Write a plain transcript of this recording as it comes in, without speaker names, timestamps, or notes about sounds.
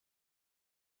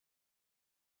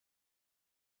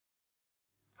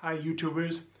Hi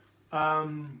YouTubers.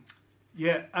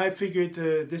 Yeah, I figured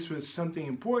this was something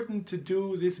important to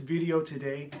do this video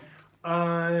today.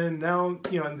 Now,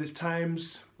 in this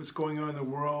times, what's going on in the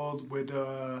world with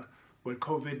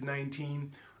COVID-19,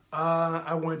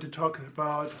 I wanted to talk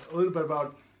about a little bit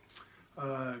about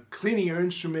cleaning your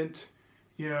instrument.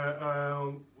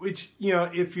 Which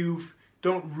if you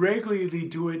don't regularly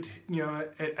do it,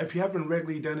 if you haven't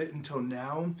regularly done it until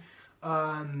now.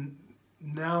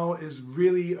 Now is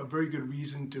really a very good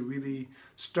reason to really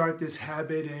start this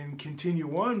habit and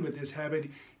continue on with this habit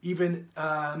even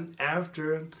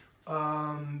after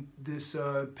this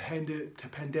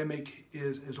pandemic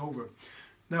is over.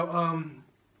 Now,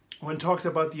 one talks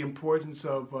about the importance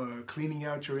of cleaning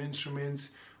out your instruments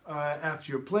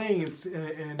after you're playing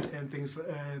and things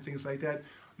like that.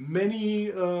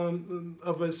 Many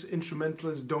of us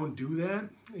instrumentalists don't do that.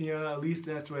 At least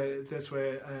that's what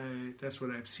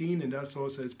I've seen, and that's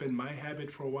also it's been my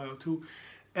habit for a while too.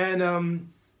 And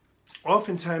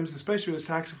oftentimes, especially with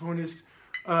saxophonists,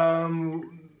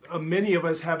 many of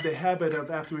us have the habit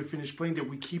of after we finish playing that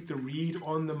we keep the reed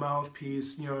on the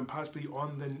mouthpiece, and possibly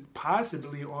on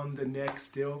the neck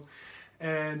still,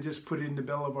 and just put it in the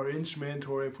bell of our instrument,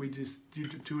 or if we just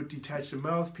detach the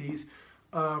mouthpiece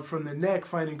from the neck,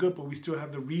 finding good, but we still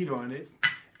have the reed on it.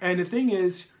 And the thing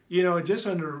is, just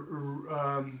under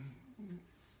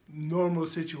normal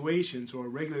situations or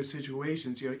regular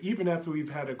situations, even after we've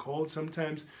had a cold,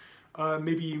 sometimes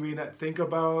maybe you may not think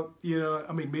about,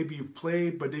 maybe you've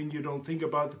played, but then you don't think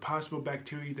about the possible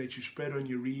bacteria that you spread on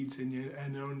your reeds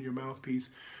and on your mouthpiece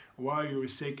while you were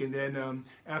sick. And then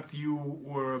after you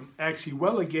were actually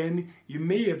well again, you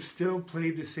may have still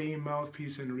played the same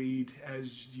mouthpiece and reed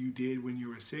as you did when you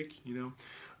were sick,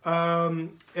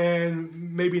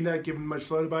 and maybe not given much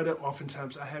thought about it.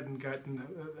 Oftentimes I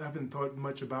haven't thought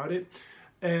much about it,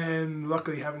 and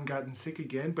luckily haven't gotten sick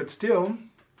again. But still,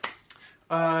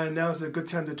 now's a good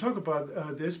time to talk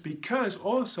about this, because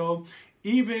also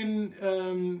even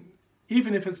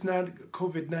if it's not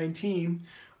COVID-19,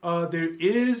 there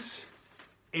is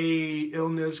a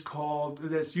illness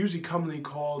that's usually commonly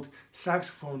called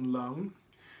saxophone lung,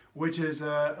 which is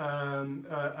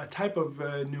a type of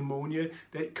pneumonia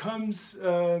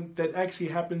that actually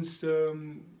happens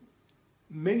to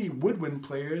many woodwind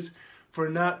players for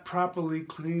not properly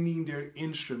cleaning their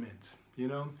instrument,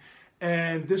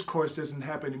 And this, of course, doesn't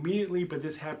happen immediately, but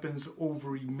this happens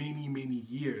over many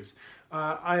years.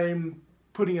 I'm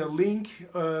putting a link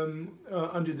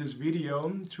under this video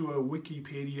to a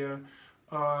Wikipedia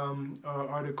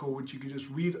article, which you can just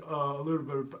read a little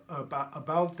bit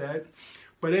about that.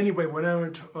 But anyway, what I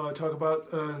want to talk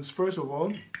about first of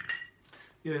all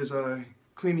is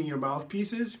cleaning your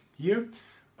mouthpieces here.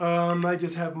 I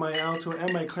just have my alto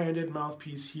and my clarinet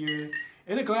mouthpiece here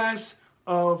in a glass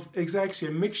of, it's actually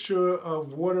a mixture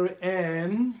of water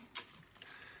and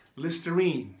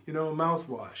Listerine,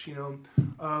 mouthwash,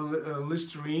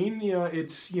 Listerine,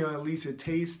 it's, at least it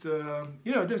tastes, it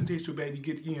doesn't taste too bad. You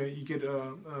get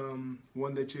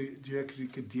one that you actually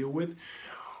could deal with.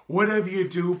 Whatever you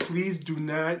do, please do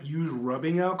not use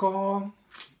rubbing alcohol.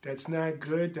 That's not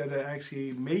good. That'll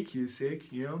actually make you sick,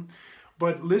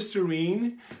 But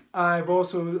Listerine, I've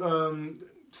also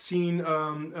seen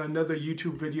another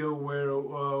YouTube video where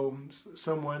a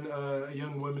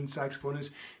young woman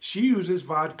saxophonist, she uses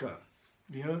vodka.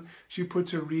 She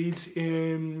puts her reeds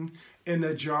in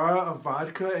a jar of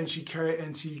vodka, and she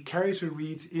carries her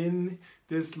reeds in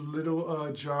this little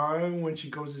jar when she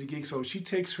goes to the gig. So she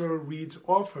takes her reeds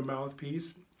off her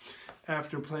mouthpiece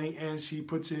after playing, and she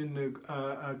puts in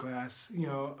a glass,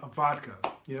 of vodka,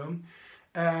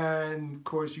 And of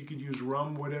course, you could use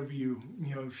rum, whatever you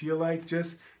feel like.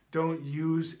 Just don't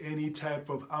use any type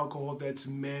of alcohol that's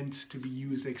meant to be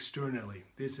used externally.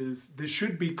 This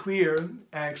should be clear,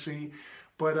 actually,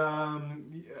 but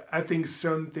I think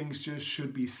some things just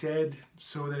should be said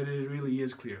so that it really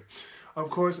is clear. Of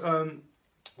course,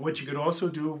 what you could also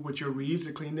do with your reeds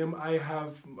to clean them, I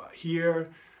have here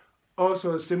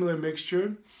also a similar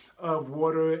mixture of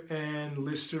water and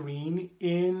Listerine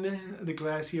in the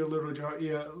glass here,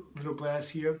 little glass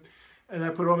here, and I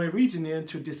put all my reeds in there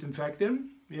to disinfect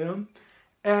them,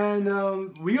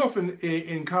 And we often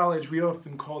in college we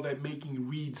often call that making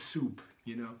reed soup,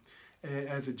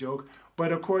 as a joke.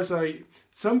 But of course,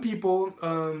 some people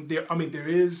there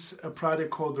is a product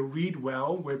called the Reed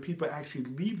Well, where people actually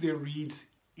leave their reeds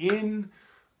in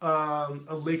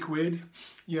a liquid,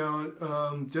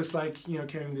 just like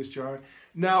carrying this jar.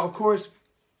 Now, of course,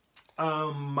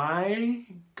 my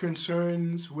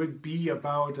concerns would be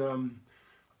about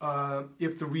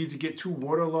if the reeds get too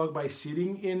waterlogged by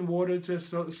sitting in water just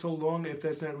so long, if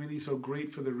that's not really so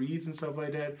great for the reeds and stuff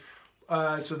like that,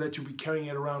 so that you'll be carrying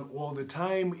it around all the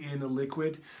time in a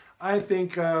liquid, I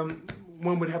think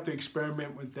one would have to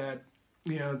experiment with that,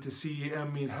 you know, to see, I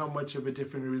mean, how much of a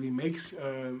difference it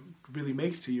really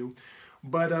makes to you.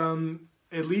 But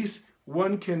at least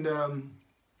one can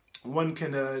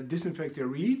disinfect their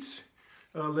reeds,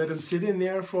 let them sit in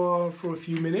there for a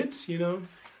few minutes, you know,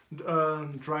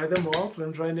 dry them off, let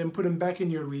them dry, and then put them back in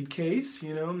your reed case,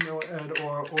 you know,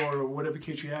 or whatever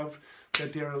case you have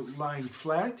that they're lying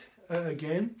flat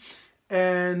again,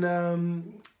 and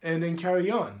then carry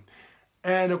on.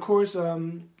 And of course,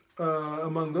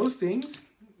 among those things,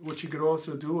 what you could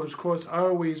also do, of course, I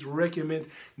always recommend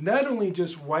not only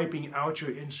just wiping out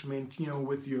your instrument, you know,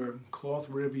 with your cloth,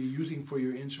 whatever you're using for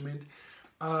your instrument,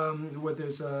 whether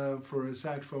it's for a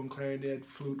saxophone, clarinet,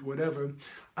 flute, whatever.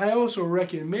 I also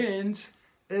recommend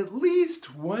at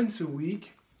least once a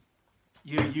week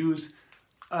you use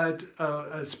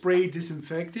a spray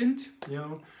disinfectant. You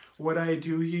know, what I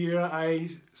do here, I,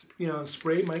 you know,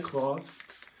 spray my cloth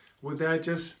with that,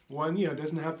 just one, you know, it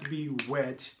doesn't have to be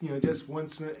wet, you know, just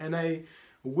once, and I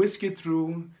whisk it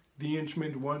through the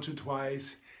instrument once or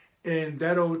twice, and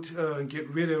that'll get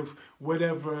rid of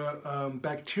whatever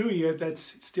bacteria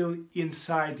that's still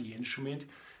inside the instrument,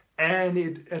 and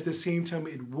at the same time,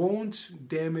 it won't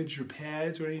damage your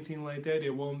pads or anything like that.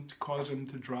 It won't cause them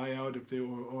to dry out if they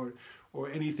or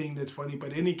anything that's funny,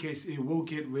 but in any case, it will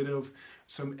get rid of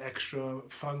some extra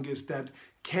fungus that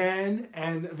can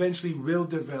and eventually will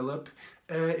develop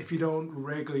if you don't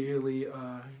regularly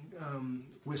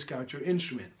whisk out your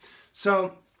instrument.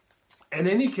 So, in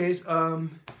any case,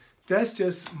 that's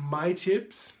just my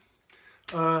tips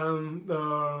or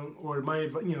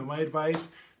my advice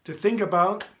to think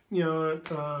about, you know,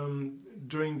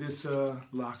 during this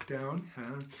lockdown.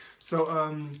 So,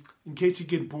 in case you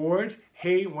get bored,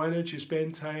 hey, why don't you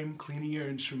spend time cleaning your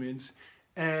instruments,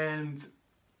 and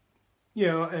you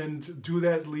know, and do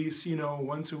that at least, you know,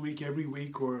 once a week, every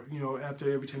week, or, you know, after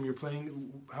every time you're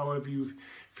playing, however you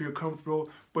feel comfortable.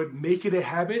 But make it a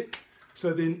habit,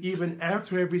 so then even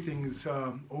after everything's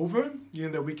over, you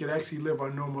know, that we could actually live our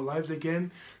normal lives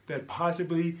again. That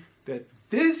possibly that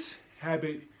this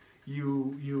habit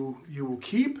you will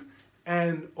keep,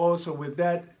 and also with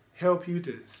that help you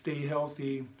to stay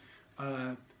healthy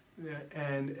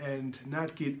and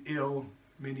not get ill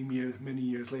many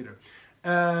years later.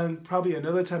 And probably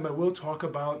another time I will talk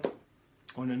about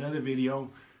on another video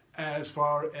as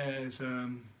far as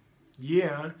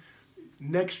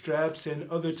neck straps and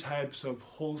other types of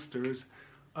holsters,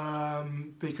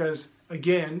 because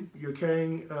again, you're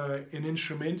carrying an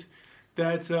instrument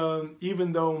that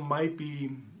even though might be,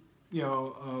 you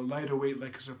know, lighter weight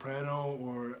like a soprano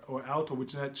or alto,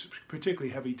 which is not particularly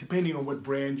heavy, depending on what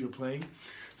brand you're playing.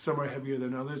 Some are heavier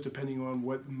than others, depending on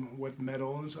what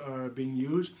metals are being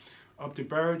used, up to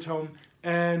baritone.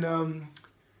 And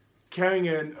carrying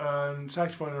a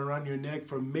saxophone around your neck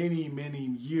for many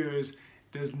years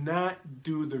does not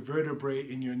do the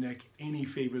vertebrae in your neck any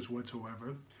favors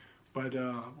whatsoever. But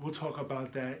we'll talk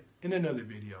about that in another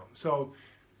video. So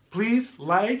please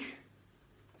like,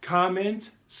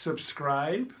 comment,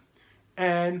 subscribe,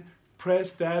 and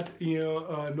press that, you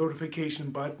know, notification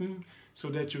button so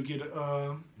that you'll get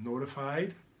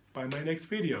notified by my next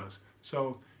videos.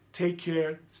 So take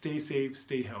care, stay safe,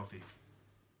 stay healthy.